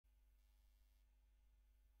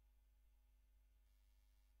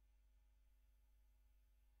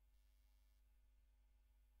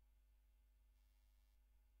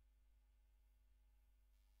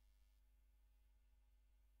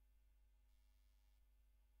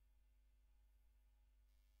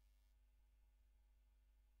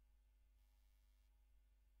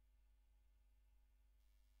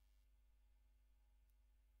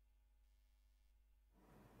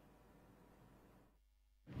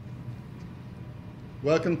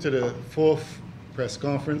Welcome to the fourth press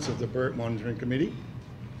conference of the BERT Monitoring Committee.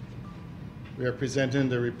 We are presenting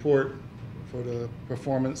the report for the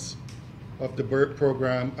performance of the BERT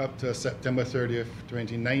program up to September 30th,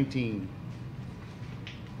 2019.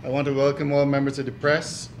 I want to welcome all members of the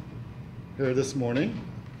press here this morning.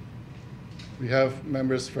 We have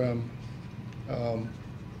members from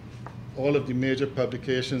all of the major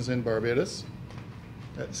publications in Barbados.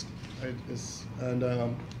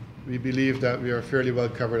 We believe that we are fairly well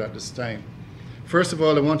covered at this time. First of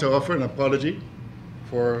all, I want to offer an apology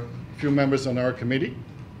for a few members on our committee.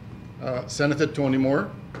 Senator Tony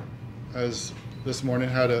Moore, as this morning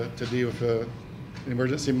had to deal with an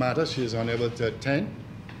emergency matter, she is unable to attend.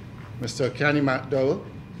 Mr. Kenny McDowell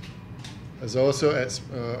has also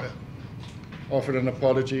offered an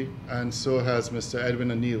apology, and so has Mr.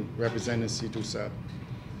 Edwin O'Neill, representing C2SAB.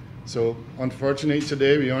 So unfortunately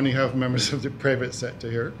today we only have members of the private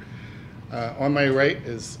sector here. On my right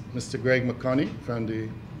is Mr. Greg McConney from the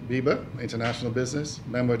BEBA, International Business,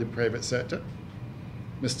 member of the private sector.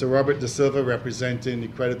 Mr. Robert De Silva, representing the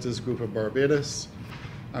Creditors Group of Barbados.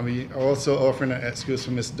 And we are also offering an excuse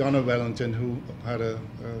for Ms. Donna Wellington, who had a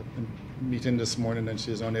meeting this morning and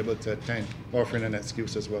she is unable to attend, offering an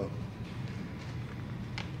excuse as well.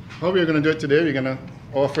 How we're going to do it today, we're going to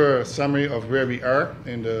offer a summary of where we are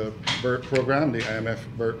in the BERT program, the IMF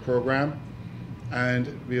BERT program,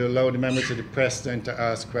 and we allow the members of the press then to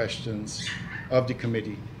ask questions of the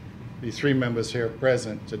committee, the three members here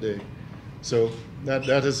present today. So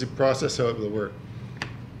that is the process how it will work.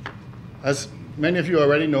 As many of you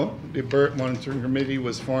already know, the BERT Monitoring Committee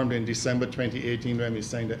was formed in December 2018 when we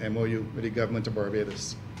signed the MOU with the government of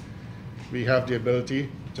Barbados. We have the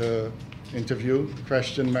ability to interview,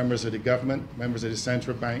 question members of the government, members of the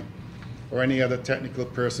central bank, or any other technical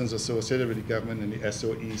persons associated with the government and the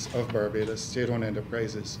SOEs of Barbados, state-owned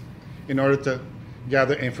enterprises, in order to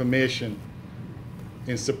gather information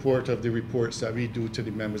in support of the reports that we do to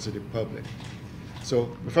the members of the public.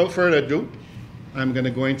 So without further ado, I'm going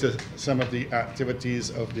to go into some of the activities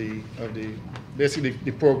of basically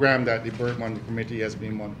the program that the BERT Monitoring Committee has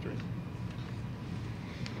been monitoring.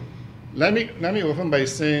 Let me open by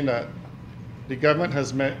saying that the government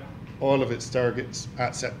has met all of its targets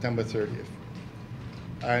at September 30th.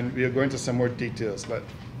 And we are going to some more details, but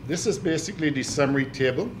this is basically the summary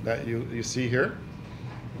table that you see here.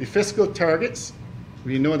 The fiscal targets,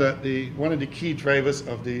 we know that one of the key drivers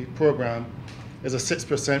of the program is a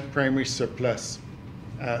 6% primary surplus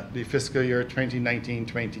at the fiscal year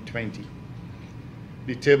 2019-2020.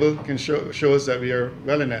 The table shows that we are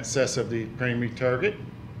well in excess of the primary target.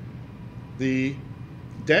 The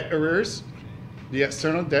debt arrears, the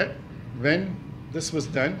external debt, when this was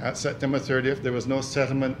done at September 30th, there was no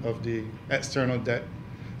settlement of the external debt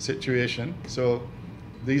situation. So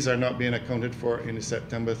these are not being accounted for in the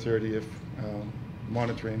September 30th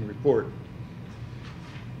monitoring report.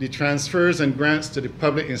 The transfers and grants to the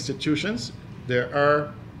public institutions, there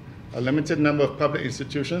are a limited number of public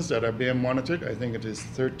institutions that are being monitored. I think it is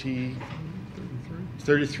 33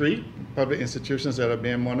 public institutions that are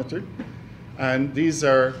being monitored. And these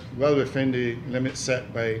are well within the limits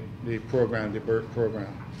set by the program, the BERT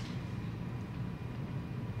program.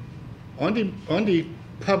 On the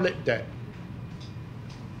public debt,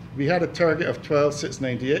 we had a target of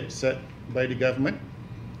 12,698 set by the government,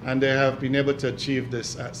 and they have been able to achieve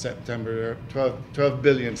this at September, 12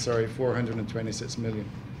 billion, 426 million.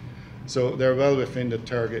 So they're well within the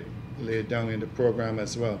target laid down in the program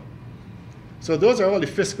as well. So those are all the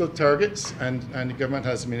fiscal targets, and the government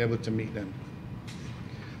has been able to meet them.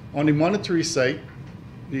 On the monetary side,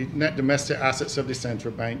 the net domestic assets of the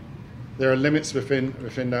central bank, there are limits within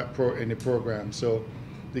that in the program. So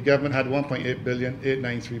the government had 1.8 billion,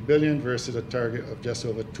 893 billion versus a target of just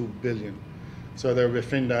over 2 billion. So they're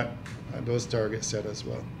within those targets set as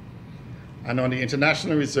well. And on the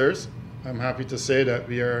international reserves, I'm happy to say that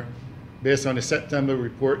we are, based on the September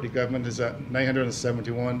report, the government is at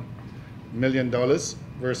 $971 million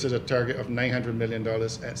versus a target of $900 million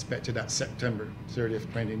expected at September 30th,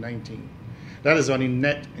 2019. That is on the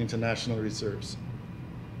net international reserves.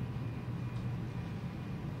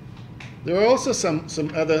 There are also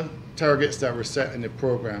some other targets that were set in the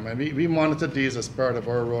program, and we monitored these as part of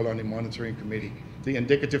our role on the monitoring committee, the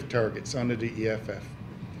indicative targets under the EFF.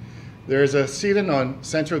 There is a ceiling on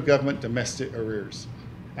central government domestic arrears,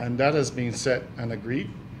 and that has been set and agreed.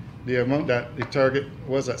 The amount that the target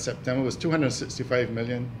was at September was 265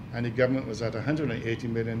 million, and the government was at 180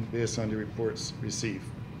 million based on the reports received.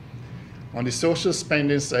 On the social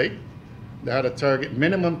spending side, they had a target,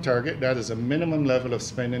 minimum target, that is a minimum level of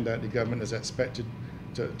spending that the government is expected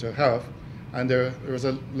to have, and there was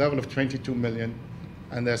a level of 22 million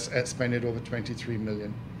and that's expended over 23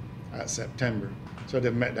 million at September. So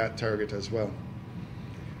they've met that target as well.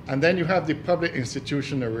 And then you have the public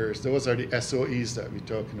institution arrears. Those are the SOEs that we're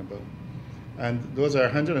talking about. And those are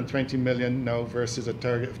 120 million now versus a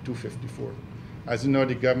target of 254. As you know,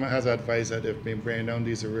 the government has advised that they've been bringing down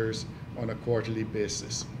these arrears on a quarterly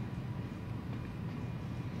basis.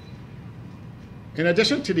 In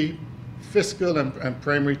addition to the fiscal and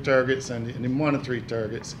primary targets and the monetary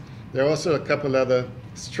targets, there are also a couple other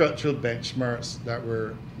structural benchmarks that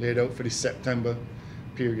were laid out for the September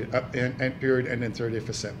period, period ending 30th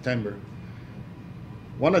of September.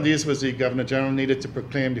 One of these was the Governor General needed to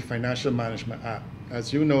proclaim the Financial Management Act.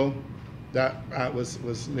 As you know, that act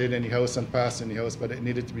was laid in the House and passed in the House, but it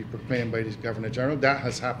needed to be proclaimed by the Governor General. That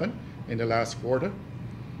has happened in the last quarter.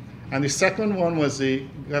 And the second one was the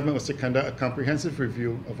government was to conduct a comprehensive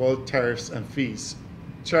review of all tariffs and fees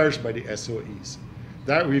charged by the SOEs.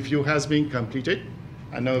 That review has been completed,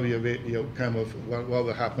 and now we await the outcome of what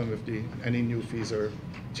will happen with any new fees or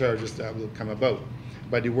charges that will come about.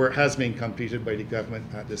 But the work has been completed by the government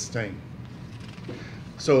at this time.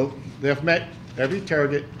 So they have met every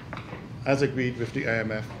target as agreed with the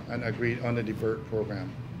IMF and agreed under the BERT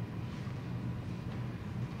program.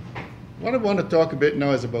 What I want to talk a bit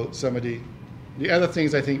now is about some of the other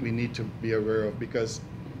things I think we need to be aware of, because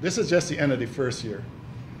this is just the end of the first year.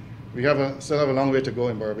 We still have a long way to go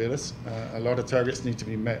in Barbados. A lot of targets need to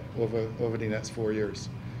be met over the next 4 years.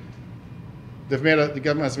 The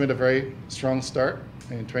government has made a very strong start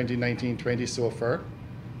in 2019-20 so far.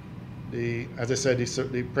 As I said,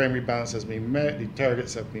 the primary balance has been met, the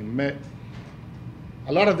targets have been met.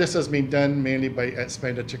 A lot of this has been done mainly by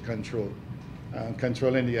expenditure control,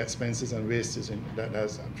 controlling the expenses and wastage that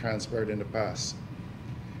has transpired in the past.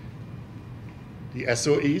 The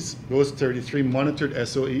SOEs, those 33 monitored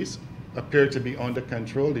SOEs, appear to be under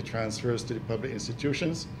control. The transfers to the public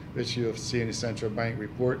institutions, which you have seen in the central bank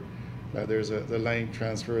report, that there's the line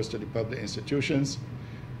transfers to the public institutions.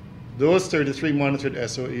 Those 33 monitored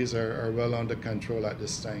SOEs are well under control at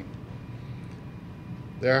this time.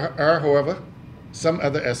 There are, however, some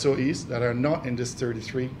other SOEs that are not in this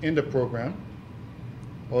 33 in the program.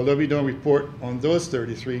 Although we don't report on those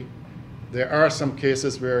 33, there are some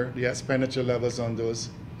cases where the expenditure levels on those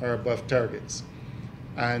are above targets.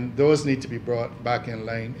 And those need to be brought back in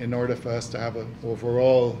line in order for us to have an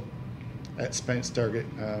overall expense target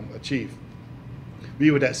achieved.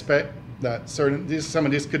 We would expect that some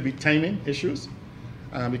of these could be timing issues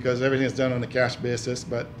because everything is done on a cash basis,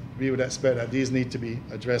 but we would expect that these need to be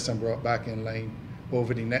addressed and brought back in line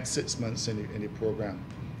over the next 6 months in the program,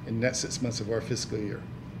 in the next 6 months of our fiscal year.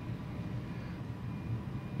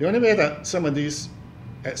 The only way that some of these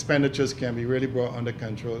expenditures can be really brought under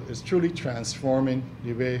control is truly transforming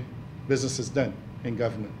the way business is done in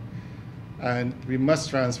government. And we must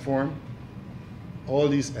transform all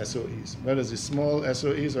these SOEs, whether it's the small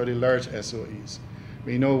SOEs or the large SOEs.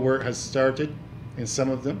 We know work has started in some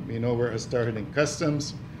of them. We know work has started in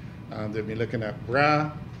customs. They've been looking at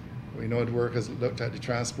BRA. We know the work has looked at the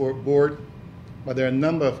transport board. But there are a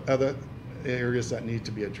number of other areas that need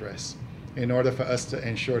to be addressed in order for us to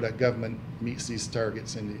ensure that government meets these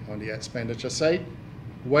targets on the expenditure side,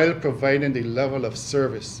 while providing the level of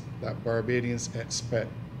service that Barbadians expect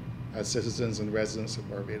as citizens and residents of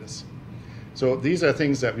Barbados. So these are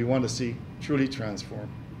things that we want to see truly transform.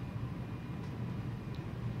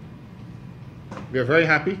 We are very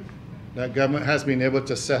happy that government has been able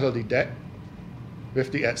to settle the debt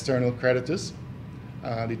with the external creditors.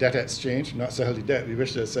 The debt exchange, not settle the debt, we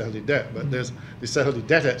wish to settle the debt, but there's the settle the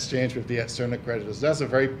debt exchange with the external creditors. That's a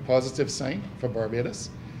very positive sign for Barbados.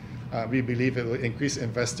 We believe it will increase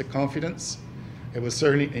investor confidence. It will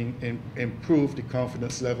certainly improve the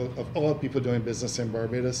confidence level of all people doing business in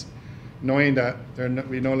Barbados, knowing that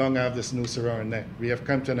we no longer have this noose around our neck. We have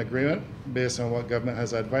come to an agreement based on what government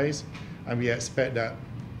has advised, and we expect that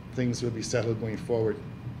things will be settled going forward.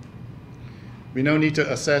 We now need to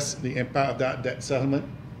assess the impact of that debt settlement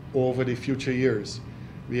over the future years.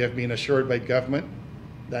 We have been assured by government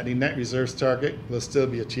that the net reserves target will still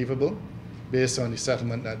be achievable based on the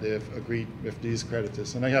settlement that they've agreed with these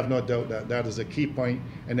creditors. And I have no doubt that that is a key point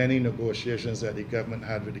in any negotiations that the government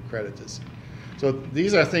had with the creditors. So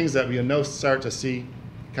these are things that we will now start to see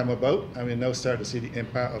come about, and we'll now start to see the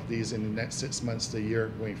impact of these in the next 6 months to a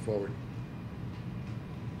year going forward.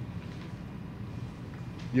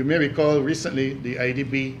 You may recall recently the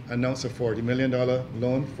IDB announced a $40 million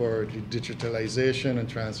loan for the digitalization and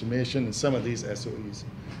transformation in some of these SOEs.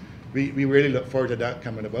 We really look forward to that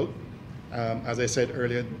coming about. As I said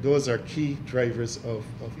earlier, those are key drivers of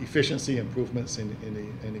efficiency improvements in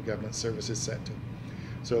the government services sector.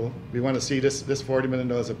 So we want to see this $40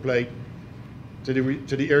 million applied to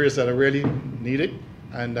the areas that are really needed,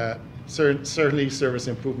 and certainly service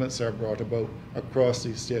improvements are brought about across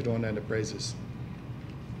the state-owned enterprises.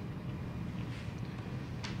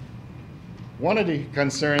 One of the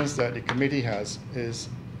concerns that the committee has is,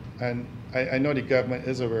 and I know the government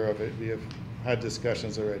is aware of it, we have had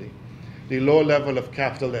discussions already, the low level of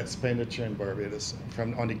capital expenditure in Barbados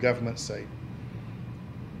on the government side.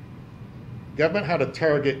 Government had a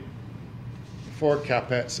target for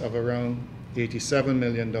CapEx of around $87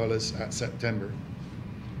 million at September,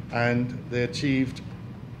 and they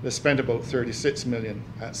spent about $36 million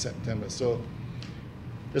at September. So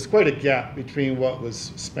there's quite a gap between what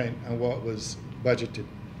was spent and what was budgeted.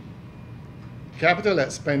 Capital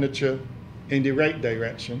expenditure in the right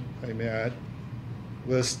direction, I may add,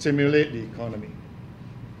 will stimulate the economy.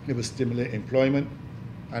 It will stimulate employment,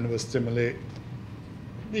 and it will stimulate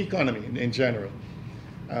the economy in general.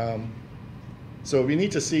 So we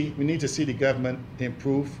need to see the government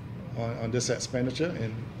improve on this expenditure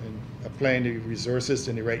and applying the resources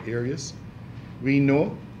in the right areas. We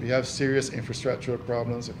know we have serious infrastructural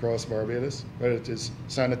problems across Barbados, whether it is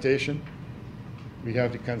sanitation. We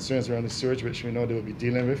have the concerns around the sewage, which we know they will be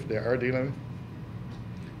dealing with, they are dealing with.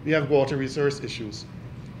 We have water resource issues.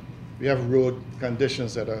 We have road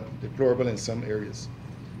conditions that are deplorable in some areas.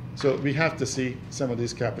 So we have to see some of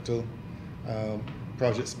these capital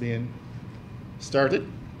projects being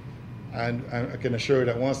started, and I can assure you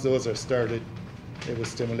that once those are started, it will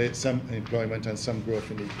stimulate some employment and some growth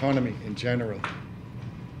in the economy in general.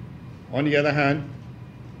 On the other hand,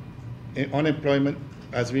 unemployment,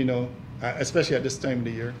 as we know, especially at this time of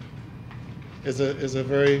the year, is a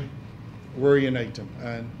very worrying item,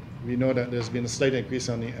 and we know that there's been a slight increase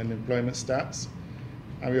on the unemployment stats,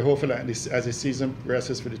 and we're hopeful that as the season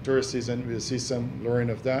progresses for the tourist season, we'll see some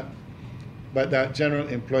lowering of that, but that general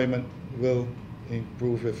employment will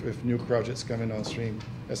improve if new projects coming on stream,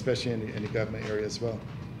 especially in the government area as well.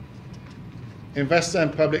 Investor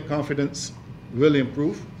and public confidence will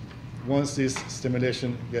improve once this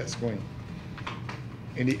stimulation gets going.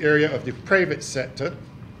 In the area of the private sector,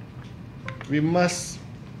 we must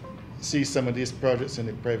see some of these projects in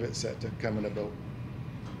the private sector coming about.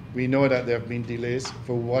 We know that there have been delays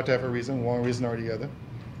for whatever reason, one reason or the other.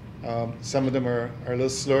 Some of them are a little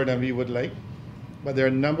slower than we would like, but there are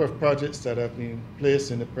a number of projects that have been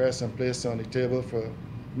placed in the press and placed on the table for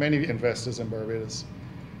many investors in Barbados.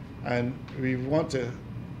 And we want to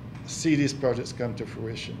see these projects come to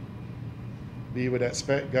fruition. We would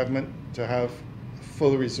expect government to have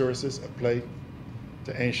full resources applied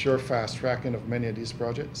to ensure fast tracking of many of these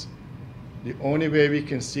projects. The only way we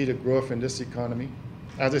can see the growth in this economy,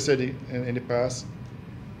 as I said in the past,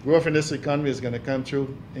 growth in this economy is going to come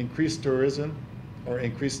through increased tourism or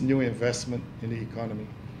increased new investment in the economy.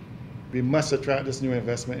 We must attract this new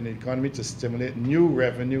investment in the economy to stimulate new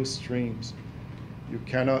revenue streams. You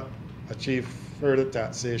cannot achieve further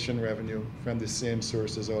taxation revenue from the same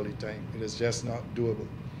sources all the time. It is just not doable.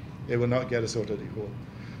 It will not get us out of the hole.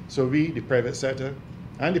 So we, the private sector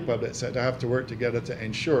and the public sector, have to work together to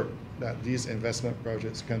ensure that these investment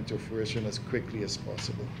projects come to fruition as quickly as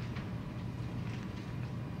possible.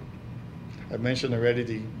 I mentioned already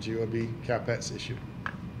the GOB CapEx issue.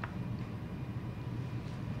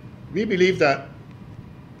 We believe that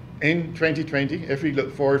in 2020, if we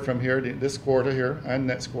look forward from here, this quarter here and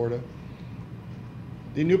next quarter,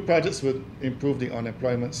 the new projects would improve the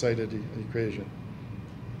unemployment side of the equation,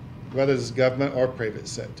 whether it's government or private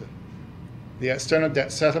sector. The external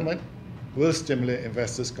debt settlement will stimulate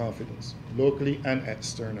investors' confidence, locally and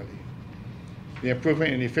externally. The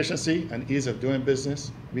improvement in efficiency and ease of doing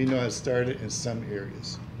business, we know has started in some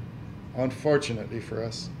areas. Unfortunately for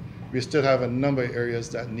us, we still have a number of areas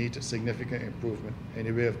that need significant improvement in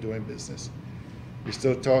the way of doing business. We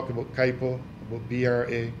still talk about CAIPO, about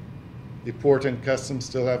BRA, the Port and Customs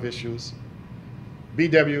still have issues,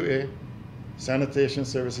 BWA, Sanitation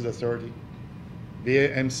Services Authority,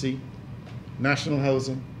 BAMC, National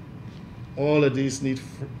Housing, all of these need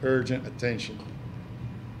urgent attention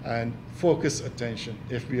and focused attention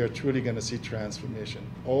if we are truly going to see transformation.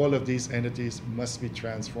 All of these entities must be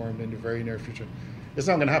transformed in the very near future. It's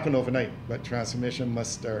not going to happen overnight, but transformation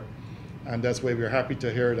must start. And that's why we're happy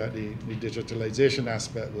to hear that the digitalization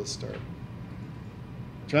aspect will start.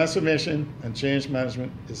 Transformation and change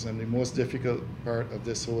management is the most difficult part of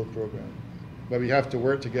this whole program. But we have to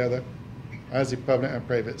work together as the public and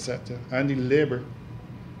private sector and the labor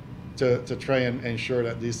to try and ensure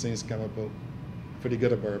that these things come about for the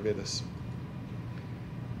good of Barbados.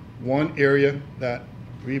 One area that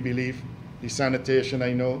we believe, the sanitation,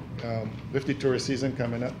 I know, with the tourist season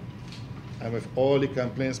coming up, and with all the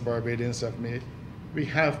complaints Barbadians have made, we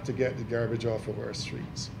have to get the garbage off of our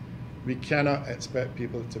streets. We cannot expect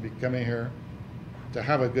people to be coming here to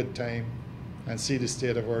have a good time and see the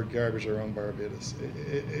state of our garbage around Barbados.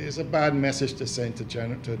 It's a bad message to send to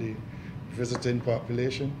the visiting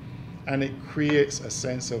population, and it creates a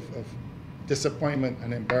sense of disappointment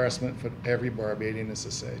and embarrassment for every Barbadian in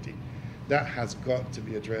society. That has got to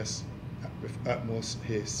be addressed with utmost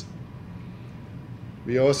haste.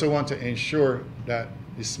 We also want to ensure that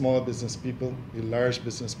the small business people, the large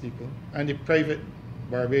business people, and the private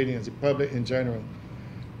Barbadians, the public in general,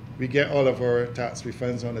 we get all of our tax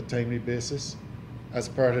refunds on a timely basis as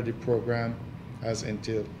part of the program as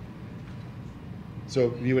entailed. So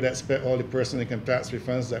we would expect all the personal income tax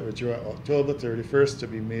refunds that were due at October 31st to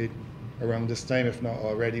be made around this time, if not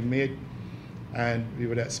already made. And we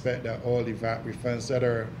would expect that all the VAT refunds that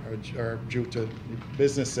are due to the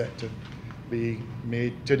business sector be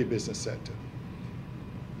made to the business sector.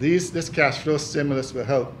 This cash flow stimulus will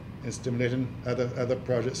help in stimulating other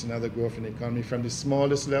projects and other growth in the economy from the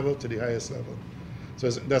smallest level to the highest level. So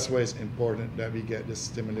that's why it's important that we get this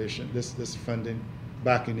stimulation, this funding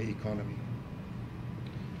back in the economy.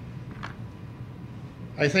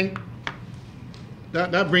 I think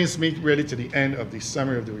that brings me really to the end of the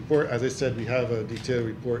summary of the report. As I said, we have a detailed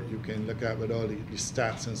report you can look at with all the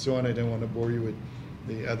stats and so on. I don't want to bore you with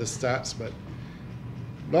the other stats, but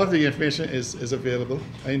a lot of the information is available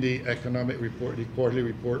in the economic report, the quarterly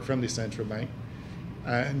report from the central bank,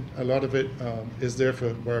 and a lot of it is there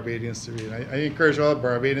for Barbadians to read. I encourage all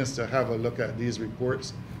Barbadians to have a look at these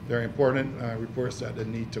reports. They're important reports that they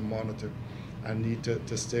need to monitor and need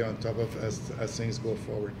to stay on top of as things go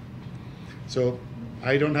forward. So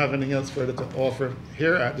I don't have anything else further to offer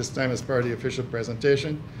here at this time as part of the official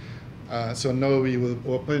presentation. So now we will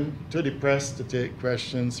open to the press to take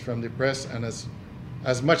questions from the press, and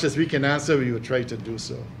as much as we can answer, we will try to do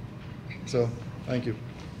so. So, thank you.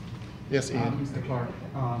 Yes, Ian. Mr. Clark,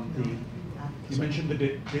 you mentioned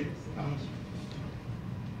the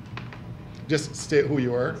Just state who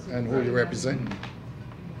you are and who you represent.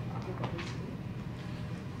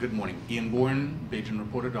 Good morning. Ian Bourne,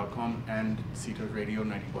 BeijingReporter.com and CETA's Radio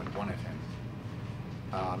 90.1 FM.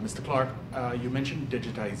 Mr. Clark, you mentioned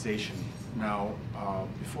digitization. Now,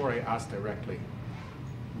 before I ask directly,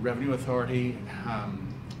 Revenue Authority,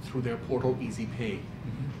 through their portal EasyPay,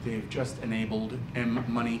 they've just enabled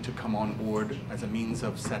M-Money to come on board as a means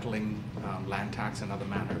of settling land tax and other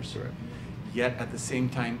matters. Right. Yet at the same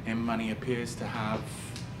time, M-Money appears to have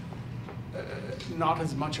not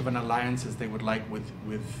as much of an alliance as they would like with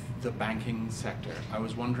the banking sector. I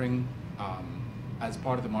was wondering, as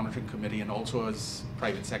part of the monitoring committee and also as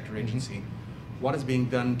private sector agency, what is being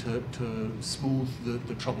done to smooth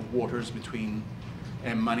the troubled waters between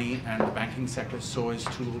M-Money and the banking sector so as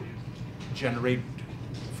to generate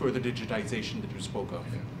further digitization that you spoke of?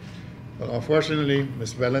 Yeah. Well, unfortunately,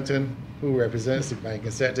 Ms. Wellington, who represents the banking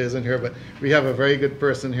sector, isn't here, but we have a very good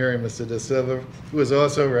person here in Mr. De Silva, who is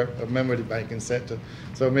also a member of the banking sector.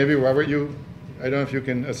 So maybe, Robert, I don't know if you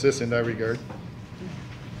can assist in that regard.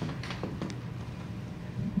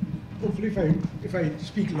 Hopefully, if I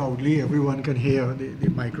speak loudly, everyone can hear. The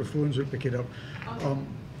microphones will pick it up.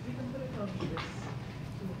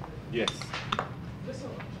 Yes.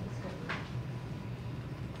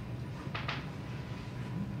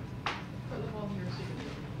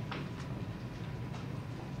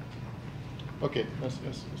 Okay, let's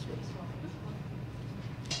go.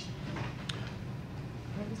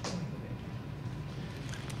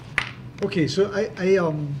 Okay, so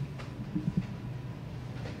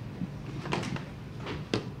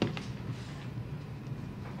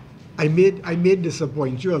I may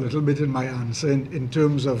disappoint you a little bit in my answer in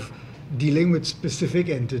terms of dealing with specific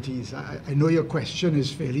entities. I know your question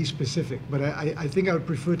is fairly specific, but I think I would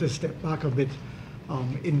prefer to step back a bit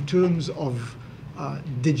in terms of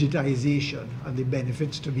digitization and the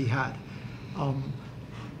benefits to be had.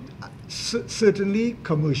 Certainly,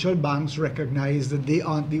 commercial banks recognize that they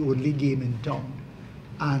aren't the only game in town.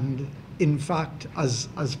 And in fact, as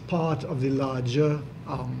part of the larger,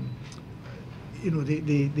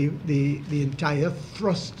 the entire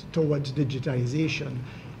thrust towards digitization,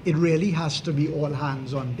 it really has to be all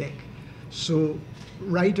hands on deck. So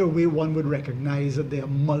right away, one would recognize that there are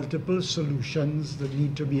multiple solutions that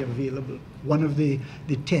need to be available. One of the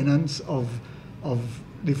tenets of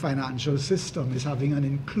the financial system is having an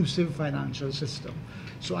inclusive financial system.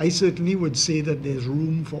 So I certainly would say that there's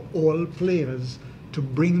room for all players to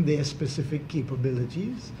bring their specific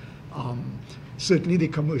capabilities. Certainly the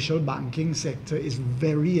commercial banking sector is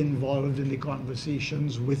very involved in the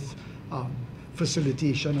conversations with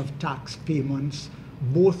facilitation of tax payments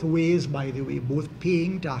both ways, by the way, both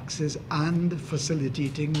paying taxes and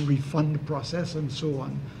facilitating refund process and so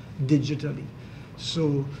on digitally.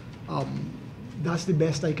 So that's the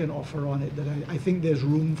best I can offer on it, that I think there's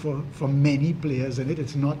room for many players in it.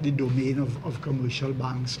 It's not the domain of commercial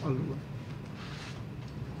banks alone.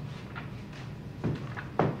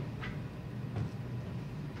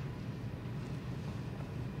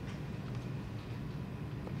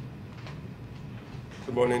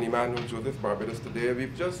 Good morning, Emmanuel Joseph, Barbados Today.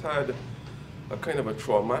 We've just had a kind of a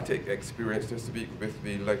traumatic experience, to speak, with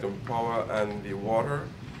the light and power and the water.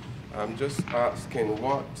 I'm just asking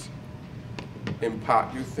what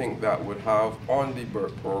impact you think that would have on the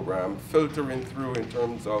BERT program, filtering through in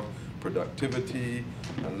terms of productivity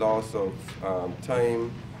and loss of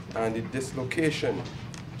time and the dislocation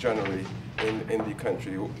generally in the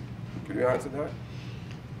country. Could you answer that?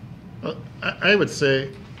 Well, I would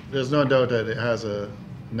say there's no doubt that it has a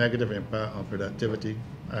negative impact on productivity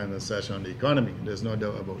and especially on the economy. There's no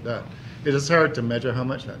doubt about that. It is hard to measure how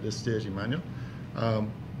much at this stage, Emmanuel.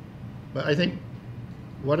 But I think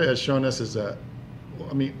what it has shown us is that,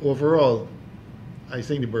 I mean, overall, I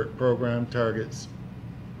think the BERT program targets,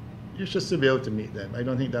 you should still be able to meet them. I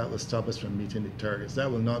don't think that will stop us from meeting the targets.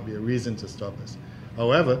 That will not be a reason to stop us.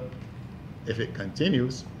 However, if it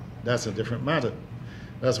continues, that's a different matter.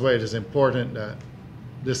 That's why it is important that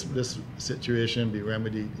this situation be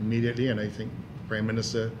remedied immediately, and I think Prime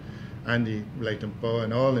Minister and the Light and Power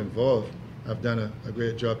and all involved have done a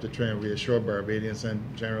great job to try and reassure Barbadians and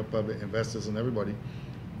general public investors and everybody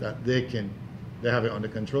that they have it under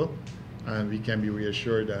control, and we can be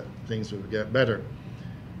reassured that things will get better.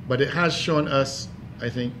 But it has shown us, I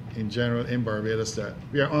think, in general in Barbados, that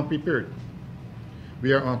we are unprepared.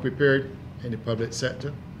 We are unprepared in the public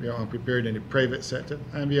sector, we are unprepared in the private sector,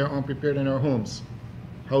 and we are unprepared in our homes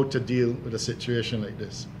how to deal with a situation like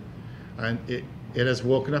this. And it has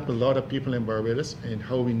woken up a lot of people in Barbados in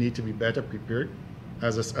how we need to be better prepared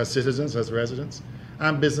as citizens, as residents,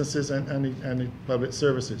 and businesses and the public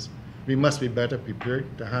services. We must be better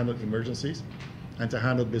prepared to handle emergencies and to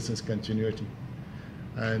handle business continuity.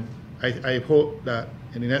 And I hope that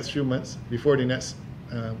in the next few months, before the next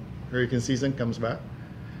hurricane season comes back,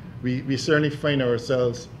 we certainly find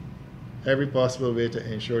ourselves every possible way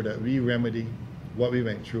to ensure that we remedy what we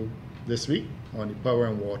went through this week on the power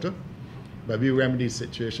and water, but we remedy the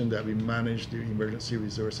situation, that we manage the emergency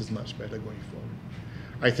resources much better going forward.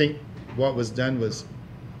 I think what was done was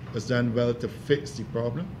done well to fix the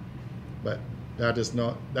problem, but that's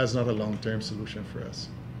not a long-term solution for us.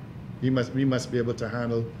 We must be able to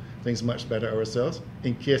handle things much better ourselves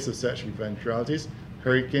in case of such eventualities,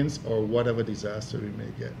 hurricanes or whatever disaster we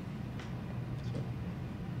may get.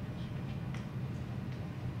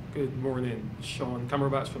 Good morning, Sean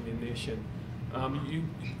Camerabats from the Nation. You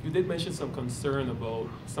did mention some concern about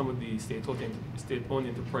some of the state-owned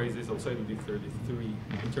enterprises outside of the 33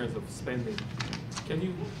 in terms of spending. Can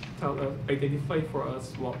you identify for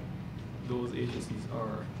us what those agencies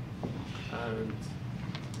are, and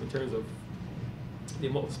in terms of the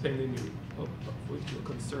amount of spending which you're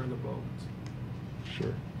concerned about?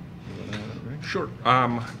 Sure. Sure.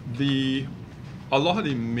 A lot of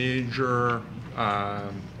the major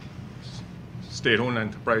state-owned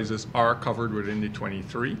enterprises are covered within the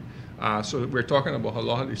 23. So we're talking about a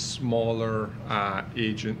lot of the smaller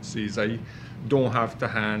agencies. I don't have to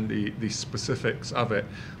hand the specifics of it,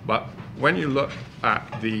 but when you look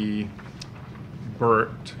at the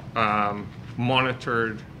BERT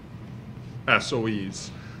monitored SOEs,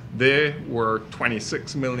 they were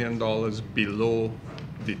 $26 million below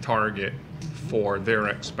the target for their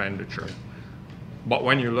expenditure. But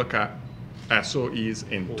when you look at SOEs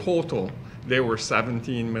in total, they were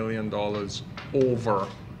 $17 million over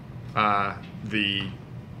the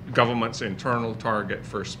government's internal target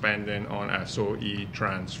for spending on SOE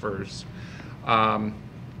transfers.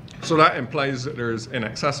 So that implies that there's in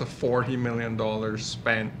excess of $40 million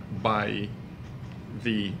spent by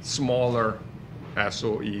the smaller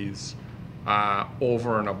SOEs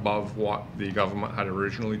over and above what the government had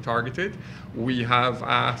originally targeted. We have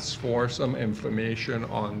asked for some information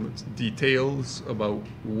on details about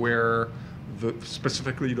where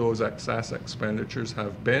specifically those excess expenditures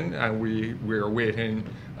have been, and we're awaiting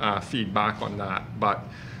feedback on that. But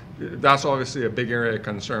that's obviously a big area of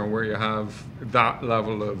concern where you have that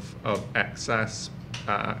level of excess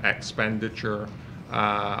expenditure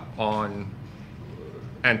on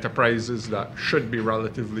enterprises that should be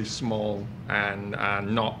relatively small and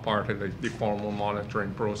not part of the formal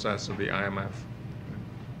monitoring process of the IMF.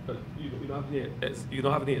 You you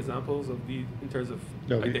don't have any examples of the in terms of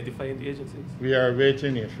No, identifying the agencies? We are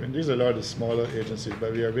waiting, and these are a lot of smaller agencies,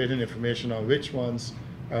 but we are waiting information on which ones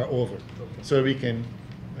are over, so we can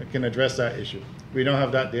address that issue. We don't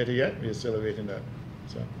have that data yet. We are still awaiting that.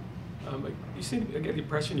 So. You seem to get the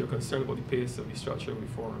impression you're concerned about the pace of the structural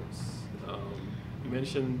reforms. You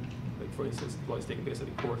mentioned, like for instance, what is taking place at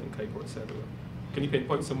the court in Kaipor, etc. Can you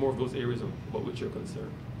pinpoint some more of those areas about which you're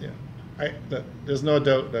concerned? Yeah, there's no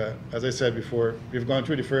doubt that, as I said before, we've gone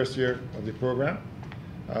through the first year of the program.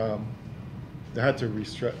 They had to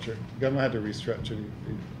restructure. The government had to restructure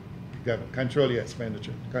the government, control the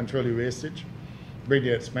expenditure, control the wastage, bring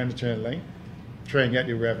the expenditure in line, try and get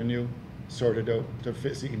the revenue sorted out to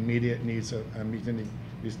fit the immediate needs of meeting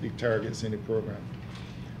the targets in the program.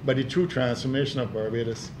 But the true transformation of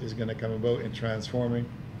Barbados is going to come about in transforming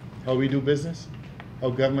how we do business, how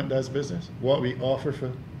government does business, what we offer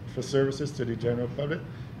for services to the general public,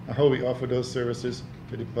 and how we offer those services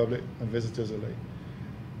to the public and visitors alike.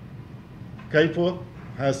 Kaipor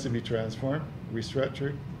has to be transformed,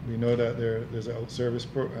 restructured. We know that there's an out-service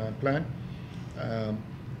plan.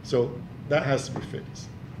 So that has to be fixed.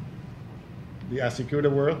 The Asicuda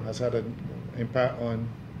world has had an impact on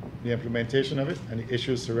the implementation of it and the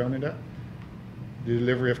issues surrounding that. The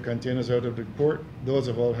delivery of containers out of the port, those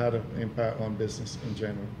have all had an impact on business in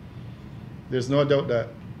general. There's no doubt that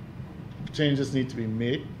changes need to be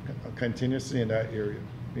made continuously in that area.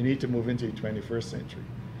 We need to move into the 21st century.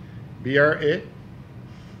 BRA,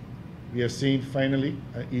 we have seen finally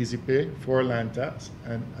an easy pay for land tax,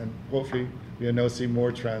 and hopefully we will now see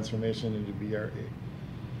more transformation in the BRA.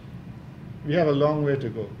 We have a long way to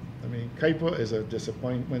go. I mean, Kaipor is a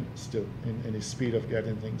disappointment still in the speed of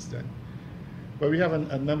getting things done. But we have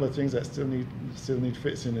a number of things that still need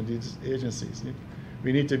fixing in these agencies.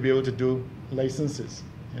 We need to be able to do licenses,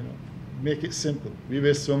 make it simple. We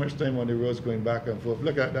waste so much time on the roads going back and forth.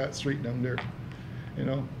 Look at that street down there.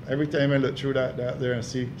 Every time I look through that there and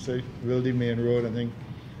see, say, Wildy Main Road and think,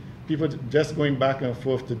 people just going back and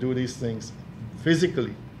forth to do these things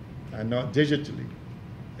physically and not digitally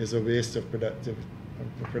is a waste of productive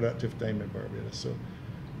time in Barbados. So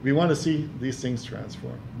we want to see these things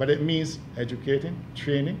transform. But it means educating,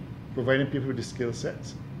 training, providing people with the skill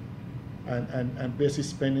sets, and basically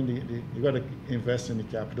spending you got to invest in the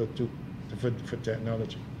capital too for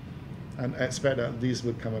technology. And I expect that these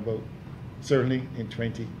will come about certainly in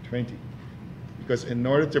 2020. Because in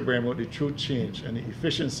order to bring about the true change and the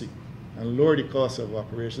efficiency and lower the cost of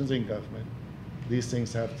operations in government, these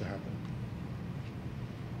things have to happen.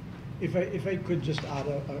 If I could just add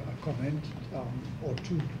a comment or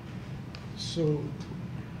two. So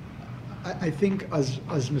I think, as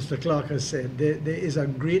Mr. Clark has said, there is a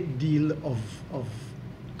great deal of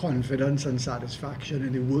confidence and satisfaction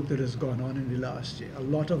in the work that has gone on in the last year. A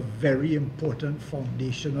lot of very important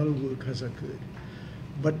foundational work has occurred.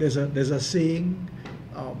 But there's a saying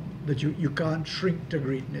that you can't shrink to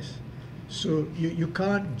greatness. So you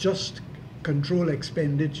can't just control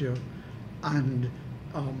expenditure and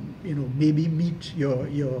maybe meet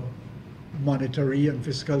your monetary and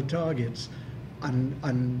fiscal targets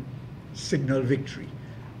and signal victory.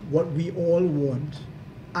 What we all want,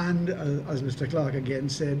 and as Mr. Clark again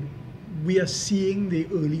said, we are seeing the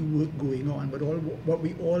early work going on, but what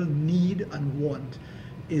we all need and want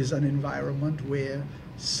is an environment where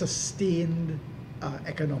sustained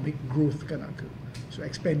economic growth can occur. So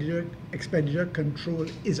expenditure control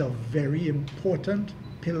is a very important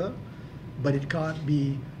pillar, but it can't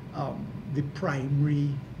be the primary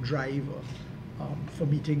driver for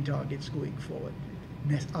meeting targets going forward.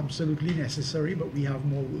 Absolutely necessary, but we have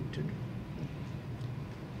more work to do.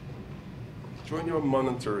 During your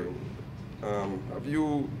monitoring, have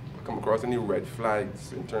you come across any red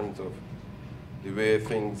flags in terms of the way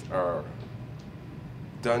things are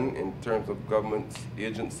done in terms of government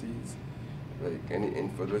agencies, like any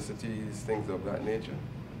infelicities, things of that nature?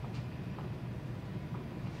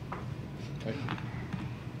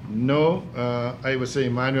 No, I would say,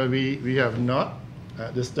 Emmanuel, we have not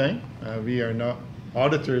at this time. We are not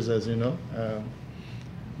auditors, as you know,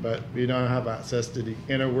 but we don't have access to the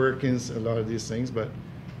inner workings, a lot of these things. But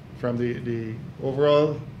from the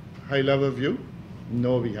overall high-level view,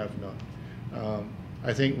 no, we have not.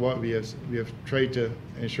 I think what we have tried to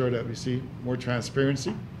ensure that we see more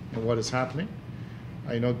transparency in what is happening.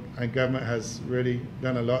 I know our government has really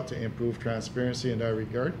done a lot to improve transparency in that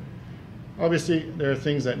regard. Obviously, there are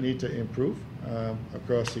things that need to improve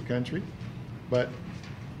across the country, but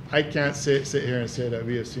I can't sit here and say that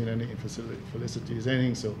we have seen any infelicities,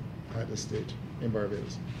 anything so at this stage in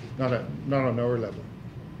Barbados, not on our level.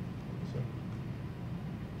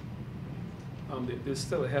 So. There's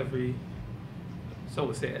still a heavy so I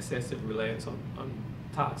would say excessive reliance on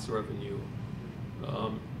tax revenue.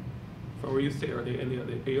 From where you say, are there any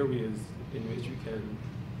other areas in which you can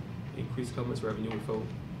increase government's revenue without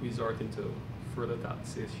resorting to further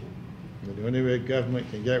taxation? But the only way government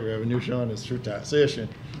can get revenue, Sean, is through taxation.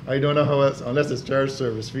 I don't know how else, unless it's charge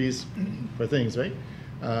service fees for things, right?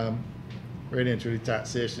 Really and truly,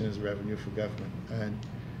 taxation is revenue for government. And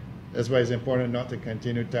that's why it's important not to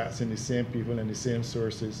continue taxing the same people and the same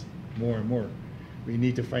sources more and more. We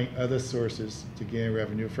need to find other sources to gain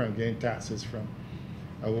revenue from, gain taxes from,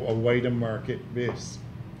 a wider market base,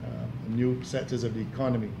 new sectors of the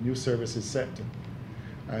economy, new services sector,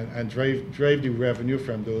 and drive the revenue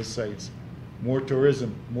from those sites. More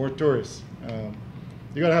tourism, more tourists.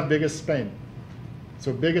 You gotta have bigger spend.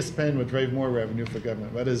 So bigger spend will drive more revenue for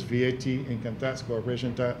government, whether it's VAT, income tax,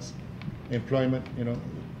 corporation tax, employment, you know.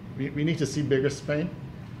 We need to see bigger spend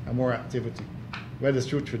and more activity. Whether it's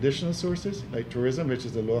through traditional sources, like tourism, which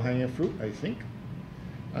is the low-hanging fruit, I think,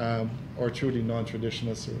 or through the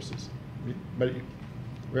non-traditional sources. But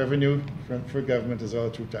revenue for government is all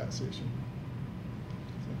through taxation.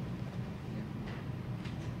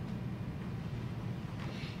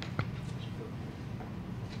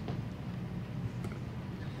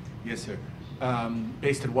 Yes, sir.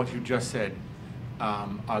 Based on what you just said,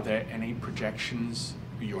 are there any projections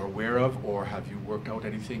you're aware of, or have you worked out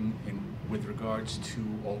anything with regards to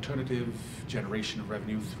alternative generation of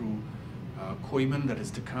revenue through Koiman that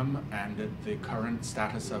is to come, and the current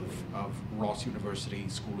status of Ross University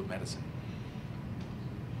School of Medicine?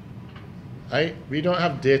 We don't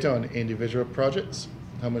have data on individual projects,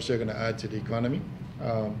 how much they're going to add to the economy.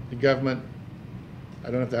 The government,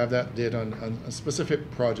 I don't have to have that data on specific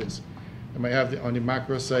projects. I might have on the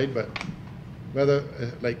macro side, but whether,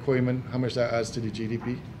 like Koiman, how much that adds to the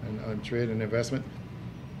GDP and on trade and investment.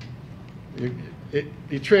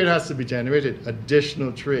 The trade has to be generated,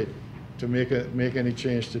 additional trade, to make any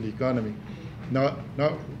change to the economy, not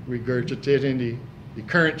regurgitating the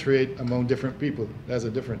current trade among different people. There's a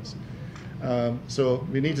difference. So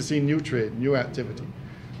we need to see new trade, new activity.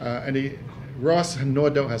 And Ross, no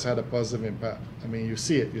doubt, has had a positive impact. I mean, you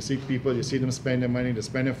see it. You see people, you see them spending money, they're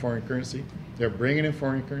spending foreign currency, they're bringing in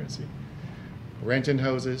foreign currency, renting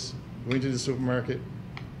houses, going to the supermarket,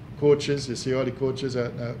 coaches, you see all the coaches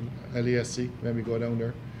at LESC when we go down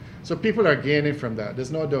there. So people are gaining from that.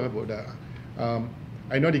 There's no doubt about that.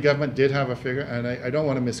 I know the government did have a figure, and I don't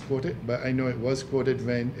want to misquote it, but I know it was quoted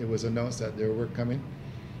when it was announced that there were coming.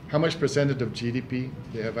 How much percentage of GDP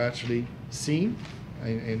they have actually seen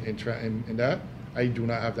in that, I do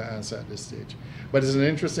not have the answer at this stage. But it's an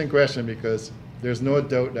interesting question because there's no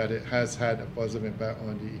doubt that it has had a positive impact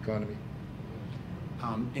on the economy.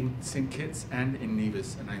 In St. Kitts and in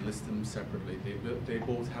Nevis, and I list them separately, they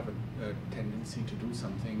both have a tendency to do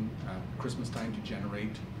something Christmas time to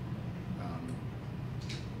generate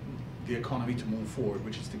the economy to move forward,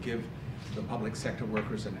 which is to give the public sector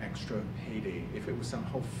workers an extra payday. If it was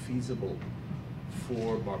somehow feasible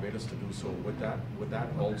for Barbados to do so, would that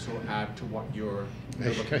also add to what you're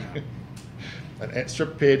looking at? An extra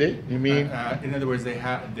payday, you mean? In other words,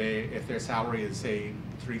 if their salary is, say,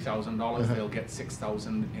 $3,000, they'll get $6,000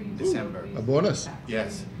 in December. A bonus?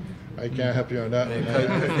 Yes. I can't help you on that one.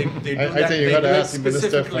 I think you got to ask the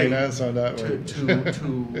Minister of Finance on that one.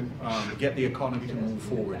 To get the economy to move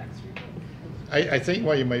forward. I think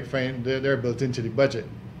what you might find, they're built into the budget.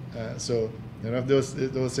 So you know, if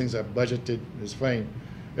those things are budgeted, it's fine.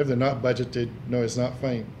 If they're not budgeted, no, it's not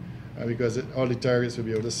fine, because all the targets will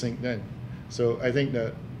be able to sync then. So I think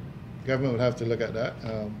that government would have to look at that.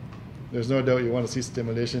 There's no doubt you want to see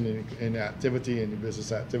stimulation in activity, in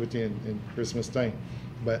business activity in Christmas time,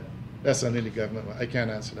 but that's only the government. I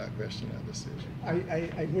can't answer that question at this stage.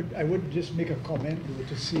 I would just make a comment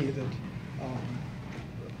to say that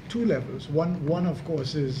two levels. One of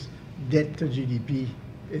course is debt to GDP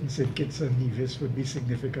in St. Kitts and Nevis would be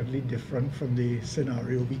significantly different from the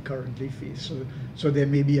scenario we currently face. So there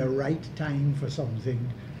may be a right time for something.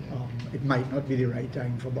 It might not be the right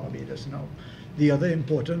time for Barbados now. The other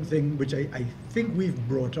important thing, which I think we've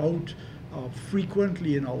brought out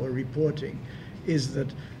frequently in our reporting, is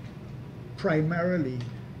that primarily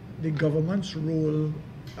the government's role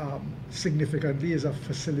significantly is a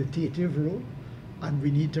facilitative role, and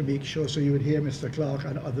we need to make sure, so you would hear Mr. Clark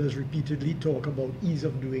and others repeatedly talk about ease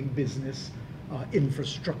of doing business,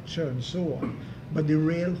 infrastructure and so on. But the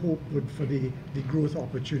real hope would for the growth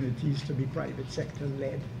opportunities to be private sector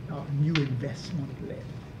led, new investment led.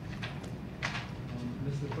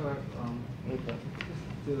 Mr. Clark,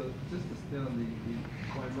 just to stay on the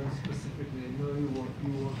requirements specifically, I know you won't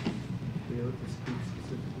be able to speak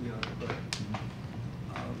specifically on it,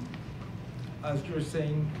 but as you're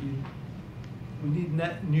saying, we need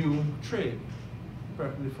net new trade,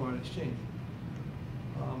 preferably foreign exchange.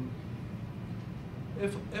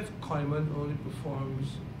 If Coleman only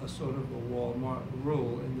performs a sort of a Walmart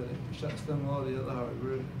role in that it shuts down all the other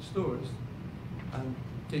hardware stores and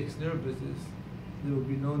takes their business, there will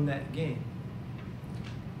be no net gain.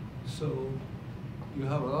 So you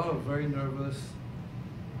have a lot of very nervous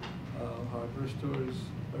hardware stores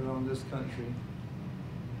around this country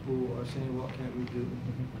who are saying, what can we do?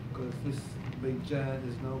 Because this big giant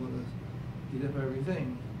is now going to eat up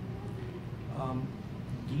everything.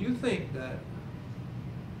 Do you think that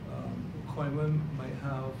Coleman might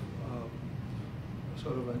have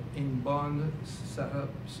sort of an in-bond setup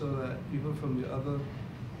so that people from the other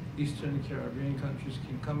Eastern Caribbean countries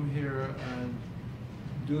can come here and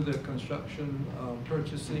do their construction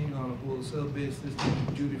purchasing on a wholesale basis,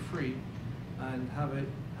 duty-free, and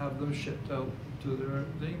have them shipped out to their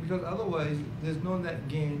thing? Because otherwise, there's no net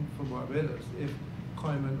gain for Barbados if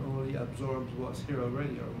Coleman only absorbs what's here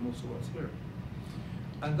already, or most of what's here.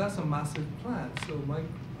 And that's a massive plan. So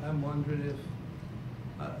I'm wondering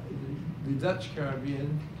if the Dutch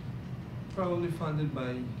Caribbean, probably funded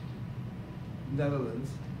by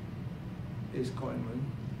Netherlands, is Coleman,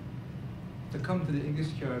 to come to the English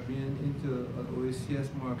Caribbean into an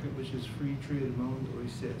OACS market, which is free trade among the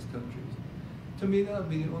OACS countries. To me, that would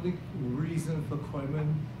be the only reason for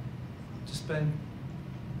Coleman to spend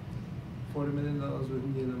 $40 million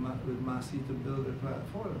with Massey to build their plant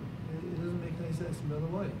for them. It doesn't make any sense to me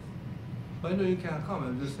otherwise. But I know you can't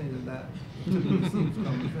comment. I'm just saying that to me seems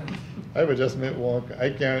common sense. I would just make one. I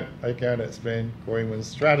can't explain Coleman's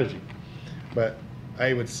strategy, but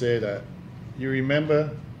I would say that you remember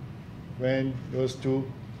when those two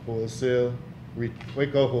wholesale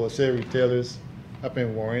retailers up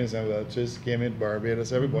in Warrens and Welch's came in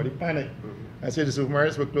Barbados, everybody panicked. I said the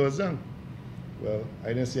supermarkets were closed down. Well, I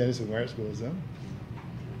didn't see any supermarkets closed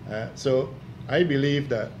down. So I believe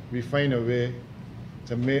that we find a way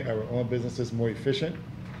to make our own businesses more efficient.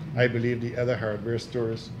 I believe the other hardware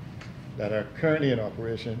stores that are currently in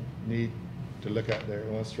operation need to look at their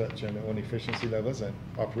own structure and their own efficiency levels and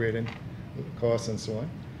operating costs and so on.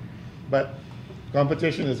 But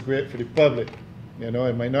competition is great for the public. You know,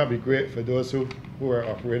 it might not be great for those who are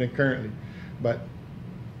operating currently. But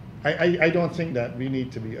I don't think that we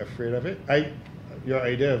need to be afraid of it. Your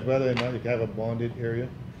idea of whether or not you can have a bonded area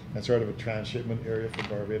and sort of a transshipment area for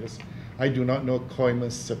Barbados, I do not know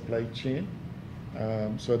Coleman's supply chain.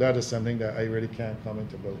 So that is something that I really can't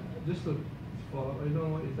comment about. Just to follow up, I don't know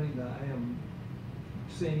what you think that I am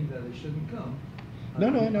saying that it shouldn't come. No,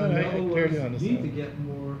 I clearly need understand. to get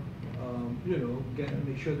more,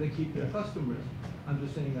 make sure they keep their customers. I'm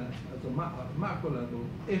just saying that at a macro level,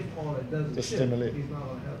 if all it does is stimulate. it's not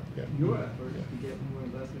going to help your efforts to get more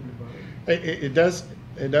investment in Barbados.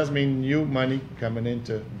 It does mean new money coming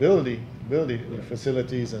into building the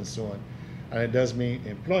facilities and so on. And it does mean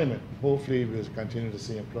employment. Hopefully we'll continue to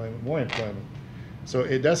see more employment. So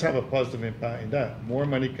it does have a positive impact in that. More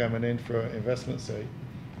money coming in for investment side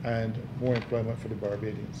and more employment for the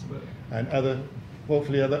Barbadians. And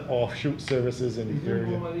hopefully other offshoot services in the area. Is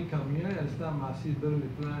there more money coming in? I understand Massey's building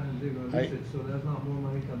the plan and they're going to lease it, so there's not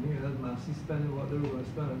more money coming in. That's Massey spending what they were going to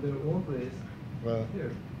spend on their own place. Well,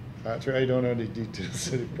 here. Actually, I don't know the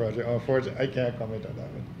details of the project. Unfortunately, I can't comment on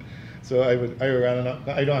that one. So I would rather not.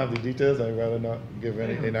 I don't have the details. I'd rather not give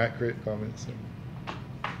any inaccurate comments.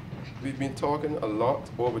 We've been talking a lot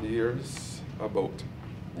over the years about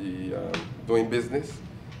the doing business,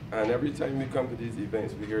 and every time we come to these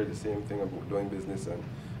events, we hear the same thing about doing business. And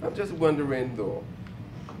I'm just wondering, though,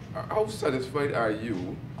 how satisfied are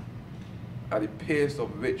you at the pace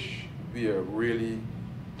of which we are really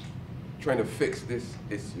trying to fix this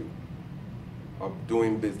issue of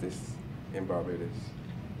doing business in Barbados?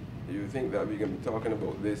 Do you think that we're going to be talking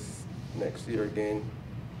about this next year again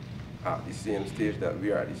at the same stage that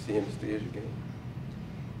we are at the same stage again?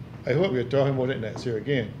 I hope we're talking about it next year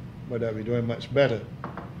again, but that we're doing much better.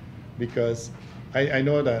 Because I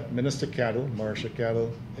know that Minister Cattle, Marsha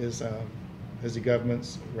Cattle, is the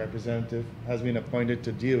government's representative, has been appointed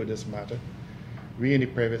to deal with this matter. We in the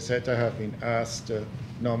private sector have been asked to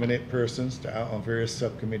nominate persons to act on various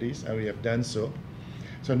subcommittees, and we have done so.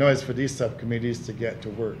 So now it's for these subcommittees to get to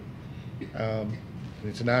work.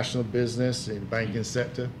 International business, in banking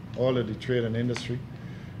sector, all of the trade and industry,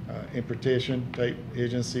 importation type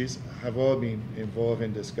agencies have all been involved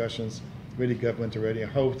in discussions with the government already on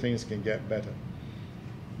how things can get better.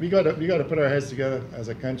 We got to put our heads together as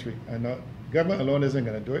a country, and not government alone isn't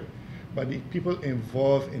going to do it, but the people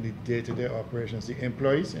involved in the day-to-day operations, the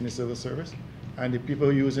employees in the civil service, and the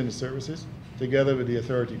people using the services, together with the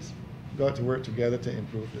authorities. got to work together to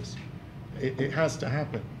improve this. It has to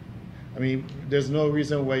happen. I mean, there's no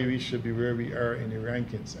reason why we should be where we are in the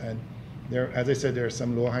rankings. And there, as I said, there are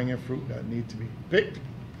some low-hanging fruit that need to be picked,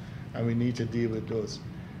 and we need to deal with those.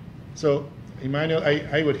 So, Emmanuel,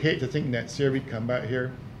 I would hate to think next year we'd come back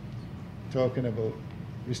here talking about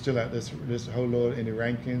we still at this how low in the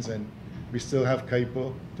rankings, and we still have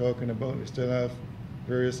CAIPO talking about, we still have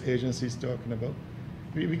various agencies talking about.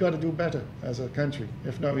 We got to do better as a country.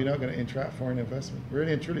 If not, we're not going to attract foreign investment.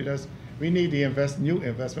 Really and truly, we need the new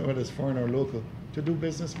investment, whether it's foreign or local, to do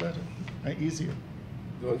business better and easier.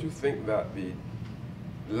 Don't you think that the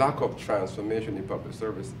lack of transformation in public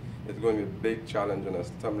service is going to be a big challenge and a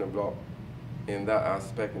stumbling block in that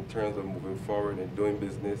aspect in terms of moving forward and doing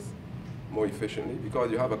business more efficiently?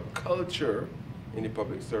 Because you have a culture in the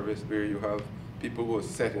public service where you have people who are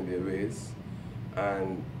set in their ways,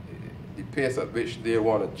 and the pace at which they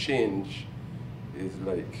want to change is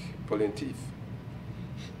like pulling teeth.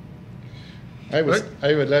 I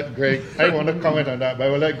would let Greg, I want to comment on that, but I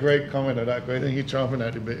will let Greg comment on that, because I think he's chomping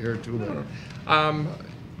at a bit here too.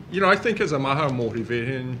 You know, I think it's a matter of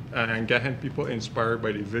motivating and getting people inspired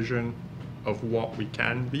by the vision of what we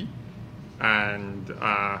can be, and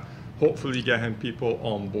hopefully getting people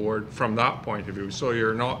on board from that point of view. So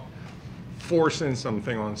you're not forcing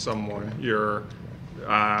something on someone, you're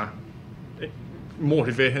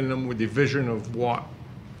motivating them with the vision of what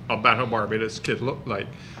a better Barbados could look like.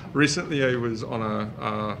 Recently, I was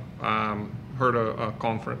on heard a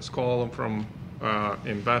conference call from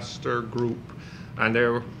investor group, and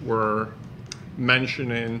they were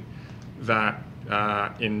mentioning that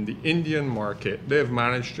in the Indian market, they've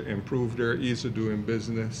managed to improve their ease of doing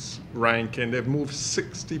business ranking. They've moved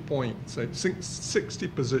 60 points, 60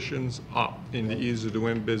 positions up in the ease of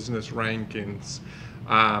doing business rankings.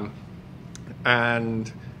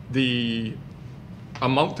 And the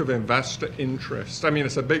amount of investor interest, I mean,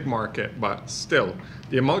 it's a big market, but still,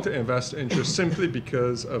 the amount of investor interest simply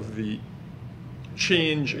because of the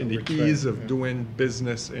change in the ease of doing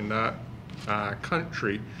business in that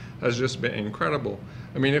country has just been incredible.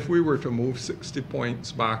 I mean, if we were to move 60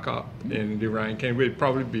 points back up in the ranking, we'd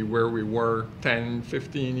probably be where we were 10,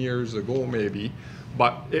 15 years ago maybe,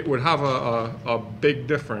 but it would have a big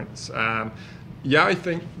difference. Yeah, I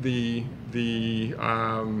think it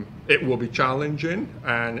will be challenging,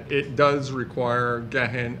 and it does require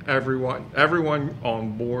getting everyone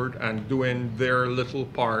on board and doing their little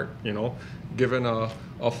part, you know, giving a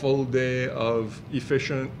full day of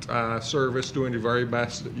efficient service, doing the very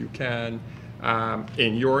best that you can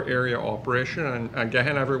in your area of operation, and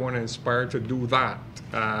getting everyone inspired to do that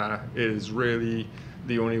is really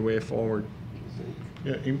the only way forward.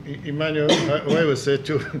 Yeah, Emmanuel, what I would say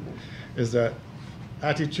too is that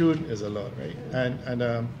attitude is a lot, right? And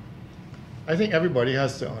I think everybody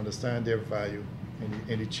has to understand their value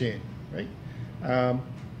in the chain, right?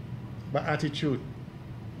 But attitude,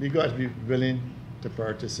 we got to be willing to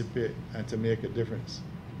participate and to make a difference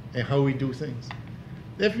in how we do things.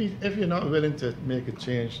 If you're not willing to make a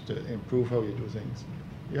change to improve how you do things,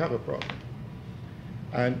 you have a problem.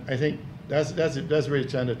 And I think that's really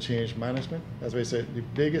trying to change management. As I said, the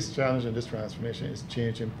biggest challenge in this transformation is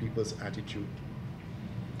changing people's attitude.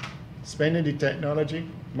 Spending the technology,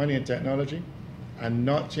 money in technology, and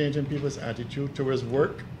not changing people's attitude towards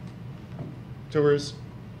work, towards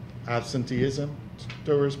absenteeism,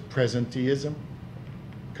 towards presenteeism,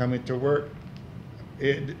 coming to work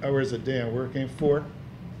 8 hours a day and working 4.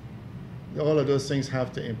 All of those things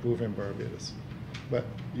have to improve in Barbados. But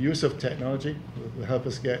the use of technology will help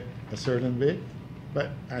us get a certain way, but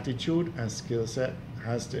attitude and skill set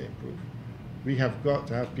has to improve. We have got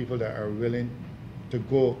to have people that are willing to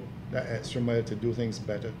go that extra mile to do things